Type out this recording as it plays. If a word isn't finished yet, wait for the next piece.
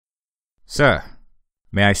Sir,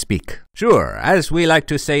 may I speak? Sure, as we like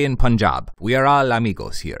to say in Punjab, we are all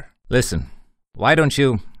amigos here. Listen, why don't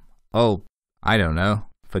you, I don't know,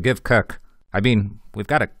 forgive Kirk. I mean, we've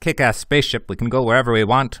got a kick-ass spaceship, we can go wherever we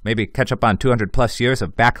want, maybe catch up on 200 plus years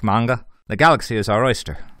of back manga. The galaxy is our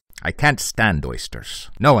oyster. I can't stand oysters.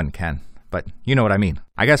 No one can, but you know what I mean.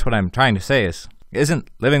 I guess what I'm trying to say is, isn't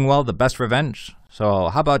living well the best revenge? So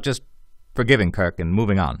how about just forgiving Kirk and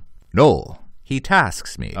moving on? No, he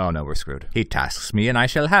tasks me. Oh no, we're screwed. He tasks me and I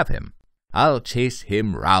shall have him. I'll chase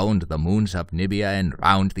him round the moons of Nibia and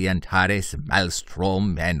round the Antares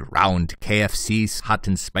Maelstrom and round KFC's hot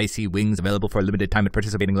and spicy wings available for a limited time at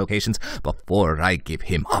participating locations before I give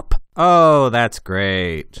him up. Oh, that's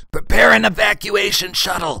great. Prepare an evacuation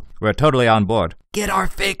shuttle. We're totally on board. Get our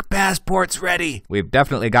fake passports ready. We've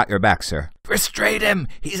definitely got your back, sir. Frustrate him.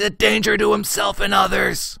 He's a danger to himself and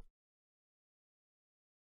others.